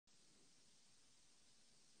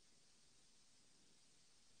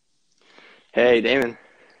Hey, Damon.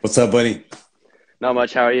 What's up, buddy? Not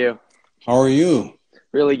much. How are you? How are you?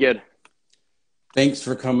 Really good. Thanks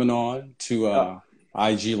for coming on to Oh,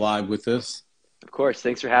 IG Live with us. of course.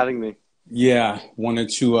 Thanks for having me. Yeah, wanted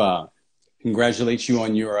to congratulate you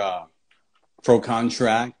on your pro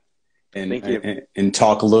contract and, Thank you. and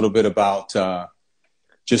talk a little bit about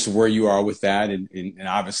just where you are with that and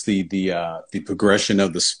obviously the progression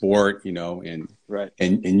of the sport, and Right.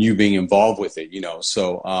 and you being involved with it.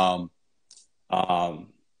 So um,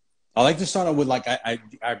 I like to start off with I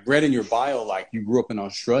read in your bio like you grew up in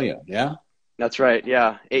Australia, yeah? That's right.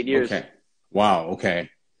 Yeah. 8 years. Okay. Wow. Okay.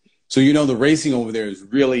 So the racing over there is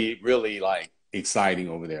really, really like exciting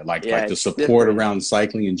over there. Like Yeah, the it's support different. around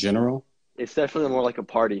cycling in general. It's definitely more like a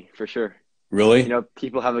party for sure. Really?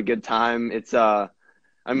 People have a good time. I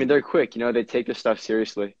mean, they're quick. They take this stuff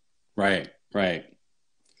seriously. Right. Right.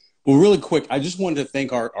 Well, really quick, I just wanted to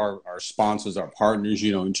thank our sponsors, our partners,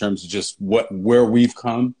 in terms of just where we've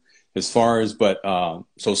come as far as, but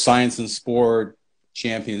so Science and Sport,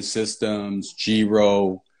 Champion Systems,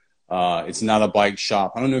 Giro, it's not a bike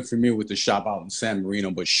shop. I don't know if you're familiar with the shop out in San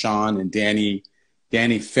Marino, but Sean and Danny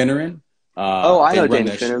Finneran, Oh, I they know run Danny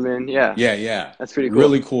that. Finnerman. Yeah. Yeah, yeah, That's pretty cool.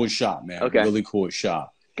 really cool shop, man. Okay. Really cool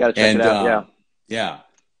shop, Got to check it and out. Yeah.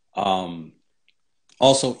 yeah. Um,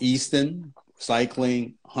 Also, Easton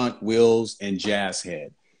Cycling, Hunt Wheels, and Jazz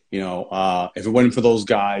Head. If it wasn't for those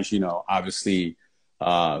guys, obviously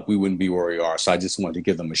we wouldn't be where we are. So I just wanted to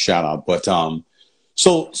give them a shout out. But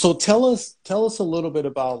so tell us a little bit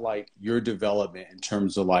about like your development in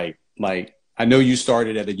terms of like I know you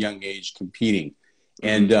started at a young age competing, hmm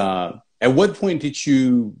and at what point did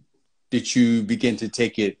you begin to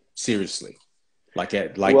take it seriously? Like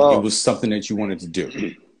it Well, was something that you wanted to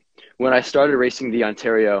do. when I started racing the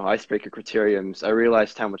Ontario Icebreaker Criteriums, I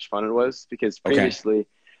realized how much fun it was because Okay. previously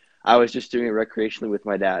I was just doing it recreationally with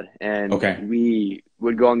my dad, and Okay. we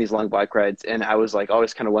would go on these long bike rides, and I was like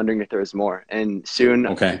always kind of wondering if there was more. And soon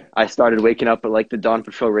Okay. I started waking up at like the Dawn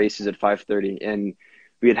Patrol races at 5:30, and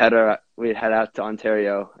we'd head out to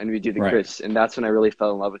Ontario and we'd do the Right. crits, and that's when I really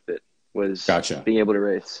fell in love with it, was Gotcha. being able to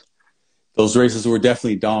race. Those races were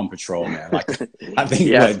definitely dawn patrol, man. Like I think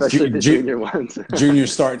Yeah, what especially the junior ones. junior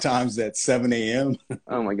start times at 7 a.m.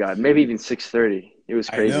 Oh my God, maybe even 6:30. It was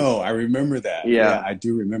I crazy. know. I remember that. Yeah, Yeah. I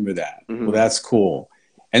do remember that. Well, hmm that's cool.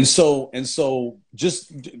 And so just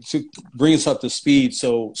to bring us up to speed.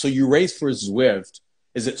 So you raced for Zwift.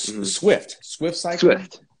 Is it hmm Swift Cycling?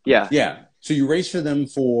 Swift. Yeah. Yeah. So you raced for them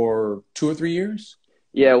for 2 or 3 years?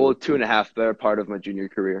 Yeah. Well, two and a half, better part of my junior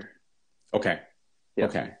career. Okay. Yeah.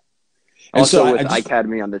 Okay. And so Also I with just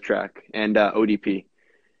Academy on the track and ODP,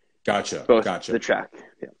 gotcha. both Gotcha. the track.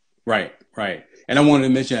 Yeah. Right, right. And I wanted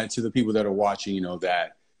to mention that to the people that are watching,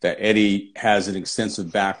 that Eddy has an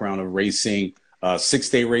extensive background of racing 6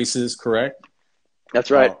 day races, correct?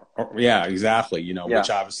 That's right. Yeah, exactly. Yeah. Which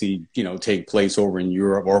obviously, take place over in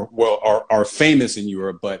Europe or well are famous in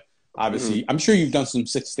Europe, but hmm obviously I'm sure you've done some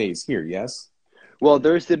 6 days here, yes? Well,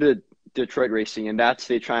 there's the Detroit racing, and that's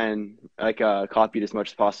they try and like copy it as much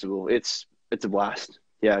as possible. It's a blast.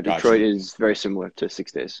 Yeah, Detroit Gotcha. is very similar to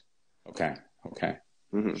 6 days. Okay. Okay.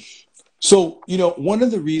 hmm So, one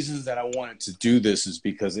of the reasons that I wanted to do this is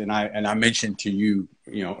because, and I mentioned to you,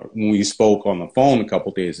 when we spoke on the phone a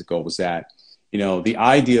couple days ago, was that, the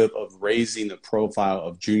idea of raising the profile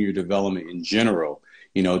of junior development in general,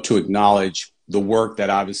 to acknowledge the work that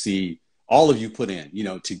obviously all of you put in,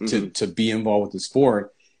 to hmm be involved with the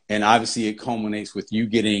sport, and obviously it culminates with you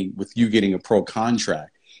getting a pro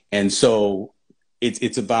contract, and so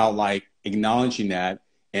it's about like acknowledging that,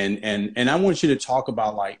 and I want you to talk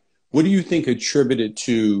about like what do you think attributed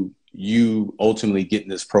to you ultimately getting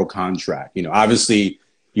this pro contract? Obviously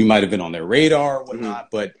you might have been on their radar or hmm whatnot,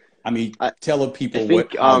 but I mean, I tell the I people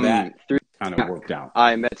think how that through kind of track, worked out.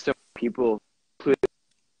 I met some people who,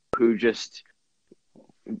 who just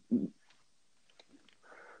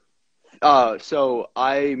so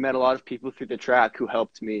I met a lot of people through the track who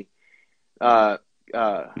helped me uh,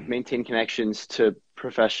 maintain connections to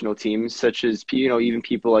professional teams, such as even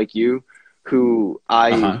people like you, who Uh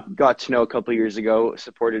I huh. got to know a couple of years ago,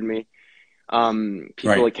 supported me. People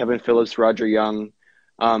Right. like Kevin Phillips, Roger Young,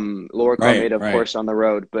 Laura Right. Carmada, of Right. course, on the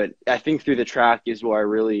road. But I think through the track is where I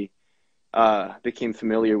really became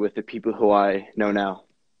familiar with the people who I know now.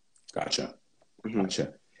 Gotcha. hmm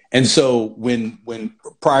Gotcha. And so when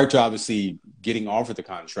prior to obviously getting offered the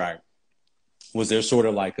contract, was there sort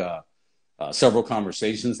of like several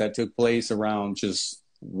conversations that took place around just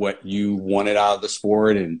what you wanted out of the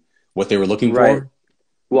sport and what they were looking Right. for?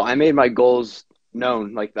 Well, I made my goals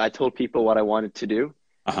known. Like I told people what I wanted to do,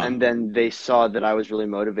 Uh huh. and then they saw that I was really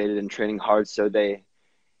motivated and training hard, so they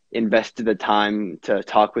invested the time to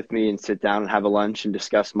talk with me and sit down and have a lunch and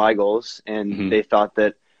discuss my goals. And Hmm. they thought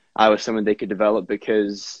that I was someone they could develop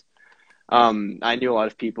because I knew a lot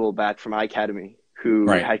of people back from my academy who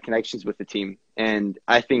Right. had connections with the team. And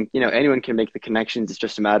I think, anyone can make the connections. It's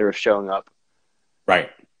just a matter of showing up. Right.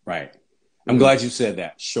 Right. I'm Mhm. glad you said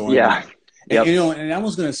that, showing Yeah. up. And, Yep. and I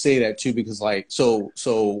was going to say that too, because like, so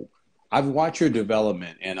I've watched your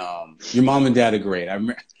development, and your mom and dad are great. I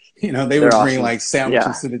remember, they They're would bring awesome. like Yeah.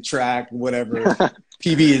 sandwiches to the track, whatever,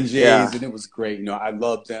 PB and J's, Yeah. and it was great. I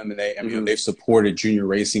loved them, and Hmm. they've supported junior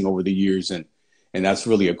racing over the years, and that's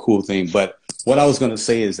really a cool thing. But what I was going to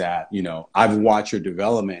say is that, I've watched your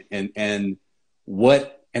development, and I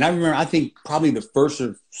remember, I think probably the first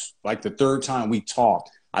or like the third time we talked,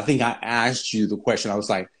 I think I asked you the question. I was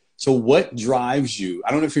like, so what drives you?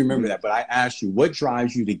 I don't know if you remember Hmm. that, but I asked you, what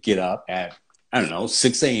drives you to get up at, I don't know,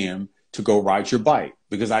 6 a.m. to go ride your bike?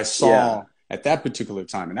 Because I Yeah. saw at that particular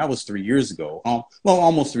time, and that was 3 years ago, well,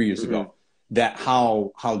 almost 3 years Hmm. ago, that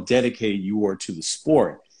how dedicated you were to the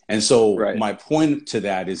sport. And so Right. my point to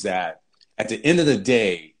that is that at the end of the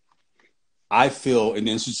day, I feel, and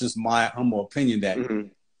this is just my humble opinion, that Hmm.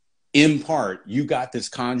 in part, you got this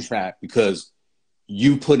contract because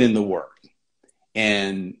you put in the work.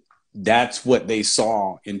 And that's what they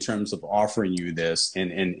saw in terms of offering you this,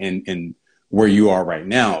 and where you are right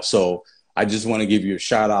now. So I just want to give you a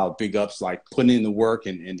shout out, big ups, like putting in the work,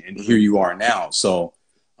 and here Hmm. you are now. So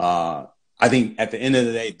I think at the end of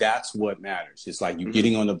the day, that's what matters. It's like you Hmm.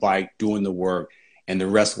 getting on the bike, doing the work, and the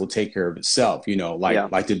rest will take care of itself. Yeah.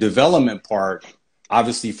 Like the development part,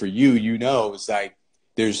 obviously for you, it's like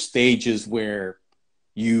there's stages where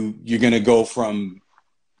you're going to go from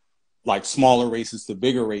like smaller races to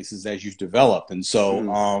bigger races as you develop. And so,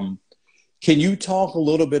 Hmm. can you talk a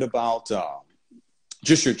little bit about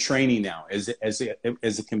just your training now, as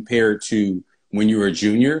it compared to when you were a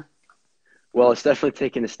junior? Well, it's definitely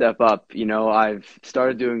taken a step up. I've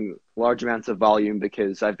started doing large amounts of volume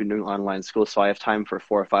because I've been doing online school, so I have time for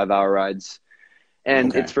 4 or 5 hour rides. And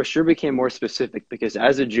it's Okay. for sure became more specific because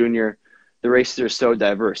as a junior, the races are so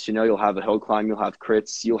diverse. You'll have a hill climb, you'll have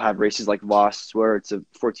crits, you'll have races like Voss where it's a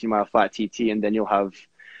 14-mile flat TT, and then you'll have,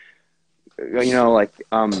 like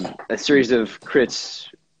a series of crits,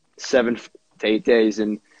 7 to 8 days.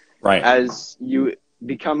 And Right. as you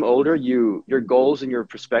become older, your goals and your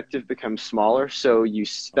perspective become smaller, so you Okay.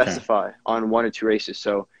 specify on 1 or 2 races.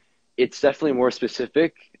 So it's definitely more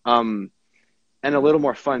specific. And a little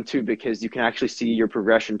more fun too because you can actually see your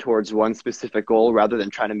progression towards one specific goal rather than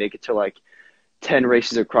trying to make it to like 10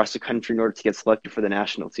 races across the country in order to get selected for the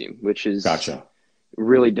national team, which is Gotcha.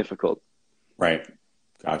 really difficult. Right.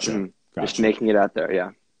 Gotcha. Hmm. Just Gotcha. making it out there.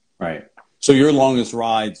 Yeah. Right. So your longest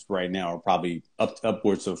rides right now are probably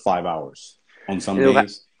upwards of 5 hours on some In the,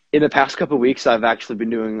 days. in the past couple of weeks, I've actually been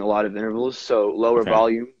doing a lot of intervals, so lower Okay.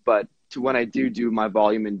 volume, but to when I do my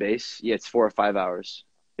volume and base, yeah, it's 4 or 5 hours.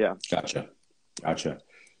 Yeah. Gotcha. Gotcha.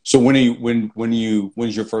 So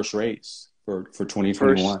when's your first race for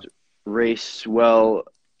 2021? First race, well,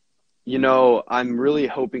 I'm really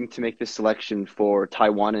hoping to make this selection for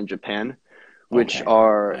Taiwan and Japan, which Okay.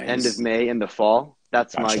 are end of Nice. May in the fall.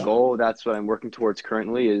 That's my Gotcha. goal. That's what I'm working towards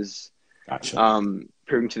currently is Gotcha.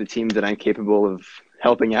 proving to the team that I'm capable of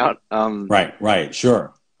helping out. Right. Right.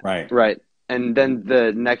 Sure. Right. Right. And then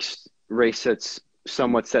the next race that's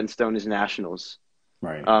somewhat set in stone is nationals,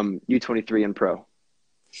 Right. U23 and pro.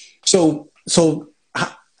 So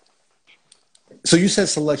you said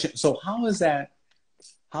selection. So how is that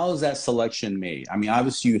selection made? I mean,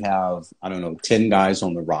 obviously you have, I don't know, 10 guys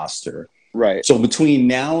on the roster. Right. So between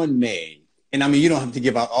now and May, and I mean, you don't have to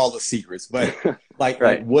give out all the secrets, but like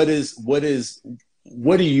Right. what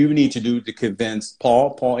do you need to do to convince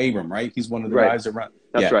Paul Abram, right? He's one of the Right. guys that run,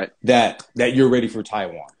 That's yeah, right. that you're ready for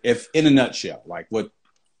Taiwan. If in a nutshell, like what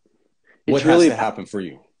It's has really, to happen for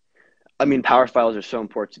you? I mean, power files are so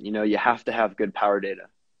important. You have to have good power data. I'm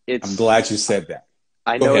It's, glad you said that.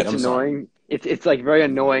 I Go know ahead. it's I'm sorry. annoying. It's like very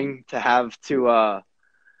annoying to have to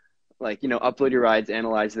upload your rides,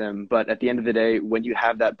 analyze them. But at the end of the day, when you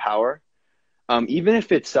have that power, even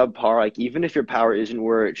if it's subpar, like even if your power isn't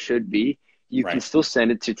where it should be, you can Right. still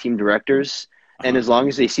send it to team directors. And Uh-huh. as long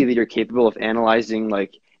as they see that you're capable of analyzing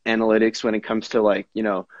like analytics when it comes to like,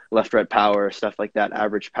 left, right power, stuff like that,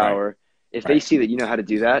 average Right. power, if they Right. see that you know how to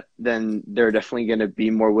do that, then they're definitely going to be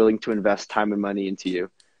more willing to invest time and money into you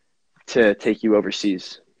to take you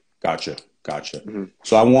overseas. Gotcha. Gotcha. Hmm.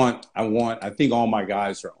 So I think all my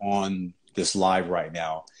guys are on this live right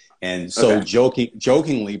now. And so Okay.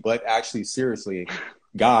 jokingly, but actually seriously,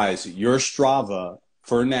 guys, your Strava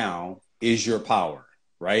for now is your power,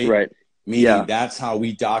 right? Right. Meaning Yeah. that's how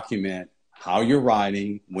we document how you're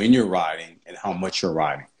riding, when you're riding, and how much you're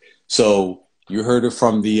riding. So you heard it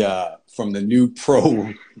from the new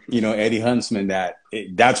pro, Eddy Huntsman,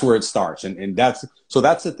 that's where it starts. And that's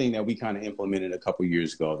the thing that we kind of implemented a couple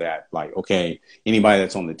years ago, that like, okay, anybody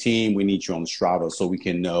that's on the team, we need you on the Strava so we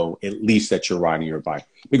can know at least that you're riding your bike,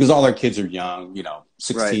 because all our kids are young,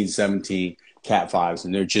 16, 17, Cat 5s,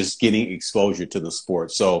 and they're just getting exposure to the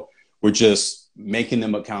sport. So we're just making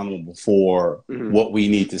them accountable for what we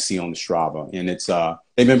need to see on the Strava. And it's,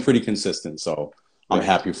 they've been pretty consistent. So I'm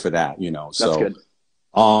happy for that, That's so good.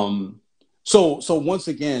 So once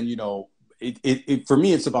again, it for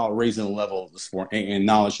me, it's about raising the level of the sport and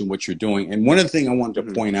acknowledging what you're doing. And one of the things I wanted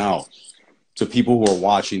to point out to people who are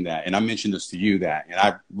watching that, and I mentioned this to you, that, and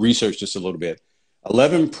I researched this a little bit,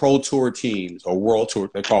 11 Pro Tour teams, or World Tour,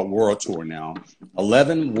 they're called World Tour now,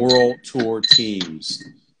 11 World Tour teams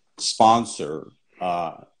sponsor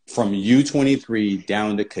from U23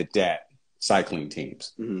 down to cadet cycling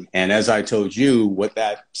teams. And as I told you, what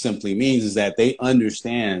that simply means is that they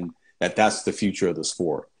understand that that's the future of the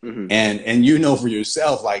sport. And for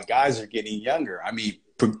yourself, like, guys are getting younger. I mean,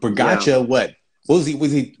 Pogacar, what was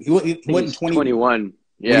he? He wasn't 21.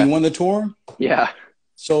 Yeah. When he won the Tour? Yeah.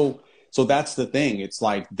 So that's the thing. It's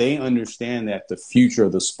like they understand that the future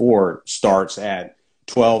of the sport starts at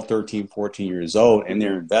 12, 13, 14 years old, and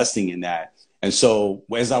they're investing in that. And so,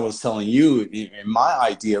 as I was telling you, and my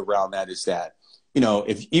idea around that is that,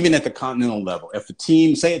 if even at the continental level, if a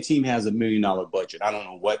team has $1 million budget, I don't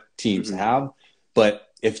know what teams have, but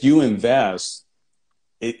if you invest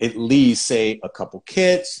at least, say, a couple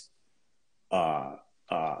kits,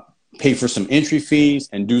 pay for some entry fees,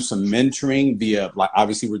 and do some mentoring via, like,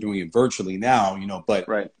 obviously we're doing it virtually now, but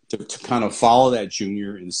to kind of follow that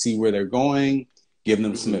junior and see where they're going, give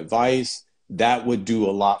them some advice, that would do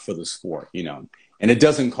a lot for the sport, and it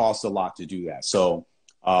doesn't cost a lot to do that. So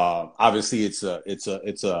obviously it's a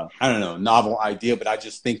I don't know, novel idea, but I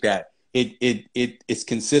just think that it's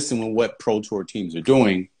consistent with what Pro Tour teams are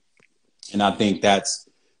doing, and I think that's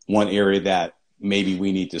one area that maybe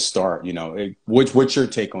we need to start. What's your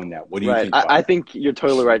take on that? What do you think? I think you're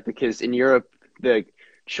totally right, because in Europe, the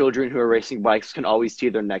children who are racing bikes can always see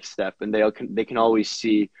their next step, and they can always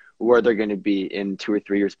see where they're going to be in 2 or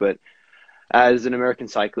 3 years. But as an American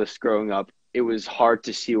cyclist growing up, it was hard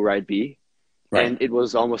to see where I'd be. And it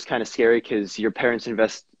was almost kind of scary, because your parents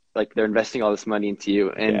they're investing all this money into you,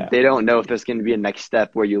 and they don't know if there's going to be a next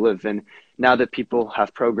step where you live. And now that people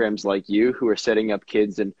have programs like you who are setting up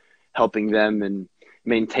kids and helping them and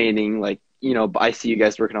maintaining, I see you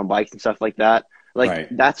guys working on bikes and stuff like that.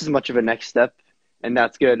 That's as much of a next step, and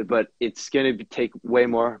that's good, but it's going to take way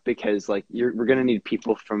more, because we're going to need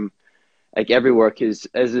people from everywhere, because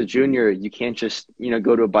as a junior, you can't just,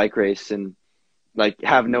 go to a bike race and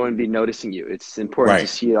have no one be noticing you. It's important to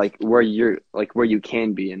see where where you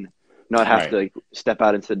can be, and not have to step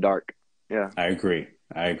out into the dark. Yeah. I agree.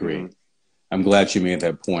 I'm glad you made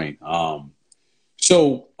that point.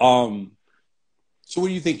 So what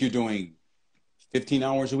do you think you're doing? 15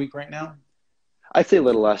 hours a week right now? I'd say a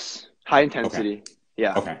little less. High intensity. Okay.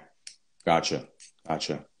 Yeah. Okay. Gotcha.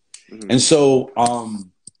 And so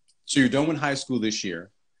you're done with high school this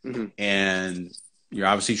year, and you're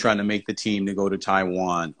obviously trying to make the team to go to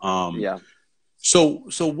Taiwan. So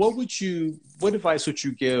what advice would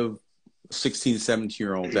you give a 16,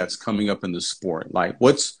 17-year-old that's coming up in the sport? Like,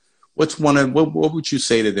 what would you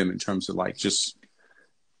say to them in terms of just?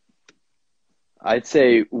 I'd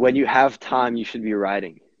say when you have time, you should be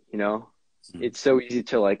riding, It's so easy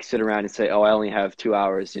to sit around and say, oh, I only have 2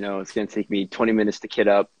 hours, it's going to take me 20 minutes to kit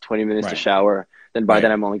up, 20 minutes to shower. Then by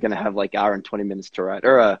then I'm only going to have hour and 20 minutes to ride,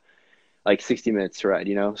 or 60 minutes to ride,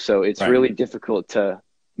 So it's really difficult to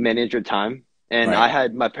manage your time. And I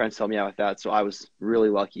had my parents help me out with that, so I was really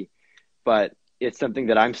lucky. But it's something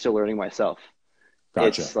that I'm still learning myself.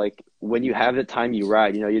 Gotcha. It's when you have the time, you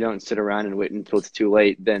ride, you don't sit around and wait until it's too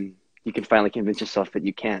late. Then you can finally convince yourself that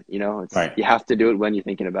you can't, You have to do it when you're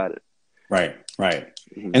thinking about it. Right.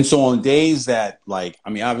 And so on days that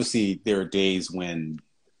obviously there are days when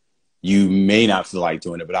you may not feel like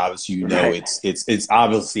doing it, but obviously it's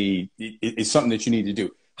obviously it's something that you need to do.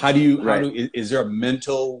 How do is there a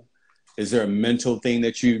mental thing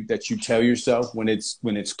that you tell yourself when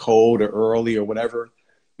it's cold or early or whatever,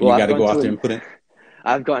 when you got to go out there and put in?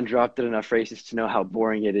 I've gotten dropped in enough races to know how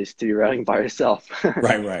boring it is to be riding by yourself.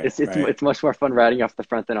 Right. It's much more fun riding off the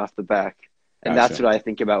front than off the back, and that's what I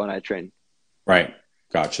think about when I train. Right.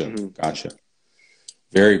 Gotcha.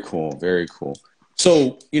 Very cool.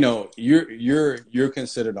 So, you're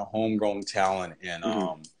considered a homegrown talent, and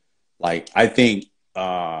I think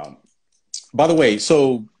by the way,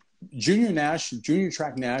 so junior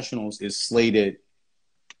track nationals is slated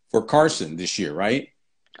for Carson this year, right?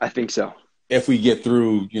 I think so. If we get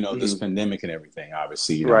through, this Hmm. pandemic and everything,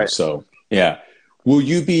 obviously, Right. So yeah, will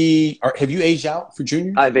you be? Or have you aged out for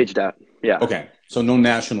juniors? I've aged out. Yeah. Okay, so no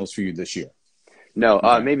nationals for you this year. No,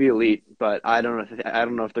 Okay, maybe elite, but I don't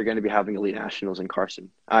know if they're going to be having elite nationals in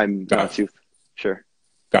Carson. I'm not gotcha, too sure.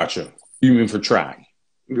 gotcha. You mean for track?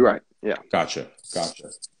 You're right. Yeah. Gotcha.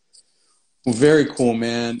 Well, very cool,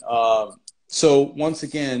 man. So once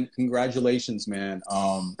again, congratulations, man.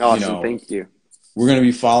 Awesome. Thank you. We're going to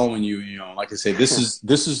be following you. Like I said, this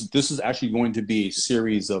is actually going to be a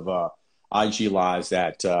series of IG lives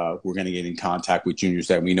that we're going to get in contact with juniors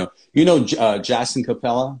that we know. Jackson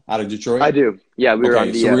Capella out of Detroit. I do. Yeah, we were on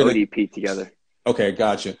Okay, the so we're gonna. ODP together. Okay,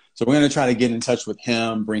 gotcha. So we're going to try to get in touch with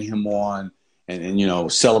him, bring him on,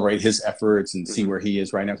 and celebrate his efforts and see Hmm. where he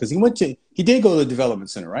is right now because he did go to the development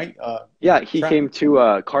center, right? Yeah, he Track. came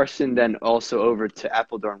to Carson, then also over to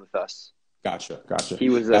Appledorn with us. Gotcha. He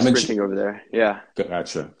was Yeah, sprinting over there. Yeah.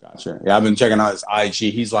 Gotcha. Yeah, I've been checking out his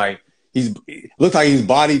IG. He's looks like he's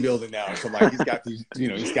bodybuilding now. So like he's got these,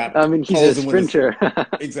 he's got I mean, he's a posing with his sprinter.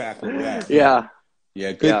 exactly. Yeah. Yeah.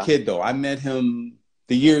 Yeah, good Yeah. kid though. I met him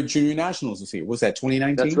the year junior nationals was here. Was that That's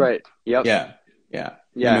 2019? right. Yep. Yeah. Him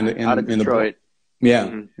Yeah. Out of in the book. Detroit.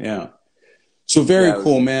 Hmm. Yeah. So very Yeah.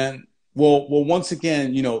 cool, man. Well, once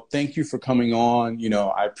again, thank you for coming on.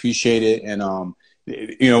 I appreciate it. And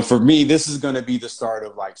for me, this is going to be the start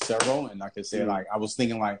of like several. And like I said, Mhm. like I was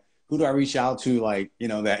thinking like, who do I reach out to? Like,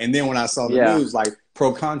 that. And then when I saw the Yeah. news, like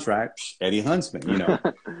pro contract, Eddy Huntsman,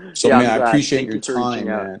 So Yeah, man, I'm I glad. appreciate Thank your you for reaching time,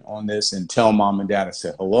 out. man, on this and tell mom and dad I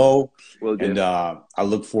said hello. Will do. And I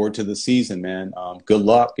look forward to the season, man. Good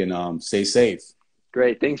luck and stay safe.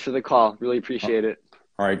 Great. Thanks for the call. Really appreciate it.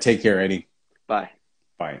 All right. Take care, Eddy. Bye.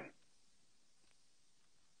 Bye.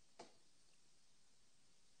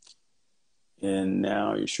 And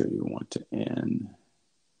now you're sure you want to end.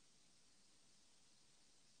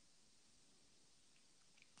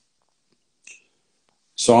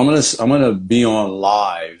 So I'm gonna be on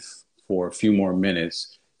live for a few more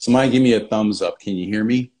minutes. Somebody give me a thumbs up. Can you hear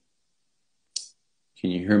me?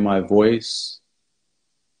 Can you hear my voice?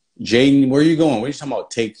 Jaden, where are you going? What are you talking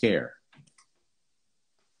about? Take care.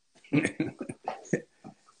 Give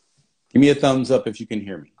me a thumbs up if you can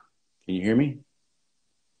hear me. Can you hear me?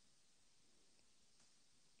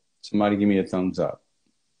 Somebody give me a thumbs up.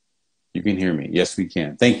 You can hear me. Yes, we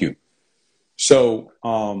can. Thank you. So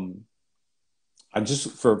I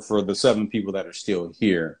just for the 7 people that are still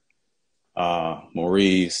here,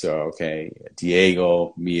 Maurice, okay,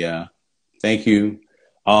 Diego, Mia, thank you.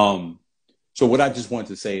 So what I just want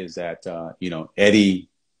to say is that Eddy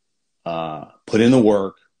put in the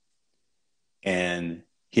work, and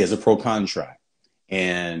he has a pro contract,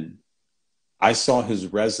 and I saw his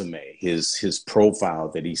resume, his profile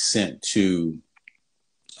that he sent to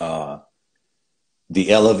the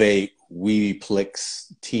Elevate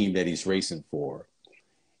Weeplix team that he's racing for,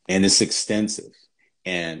 and it's extensive.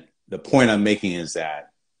 And the point I'm making is that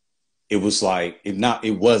it was like,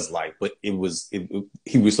 but he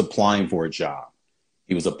was applying for a job.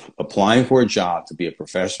 He was applying for a job to be a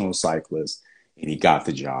professional cyclist, and he got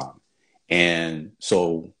the job. And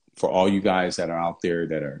so for all you guys that are out there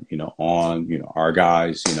that are, on, our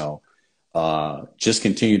guys, just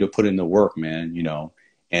continue to put in the work, man,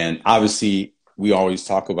 and obviously we always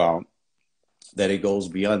talk about that it goes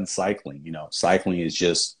beyond cycling. Cycling is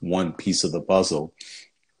just one piece of the puzzle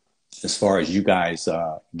as far as you guys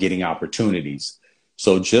getting opportunities.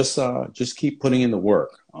 So just keep putting in the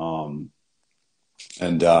work, and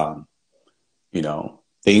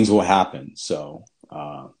things will happen. So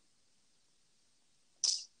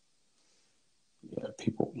yeah,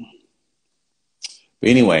 people. But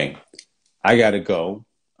anyway, I gotta go.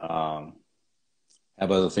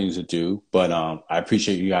 Have other things to do, but I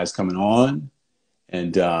appreciate you guys coming on.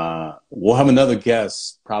 And we'll have another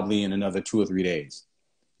guest probably in another 2 or 3 days.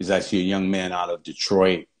 He's actually a young man out of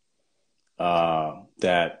Detroit.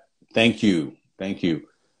 Thank you.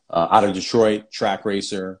 Out of Detroit, track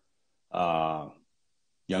racer, young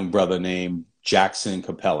brother named Jackson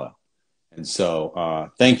Capella. And so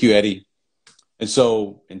thank you, Eddy. And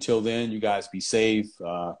so until then, you guys be safe,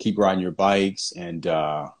 keep riding your bikes, and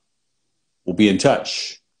we'll be in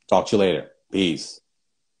touch. Talk to you later. Peace.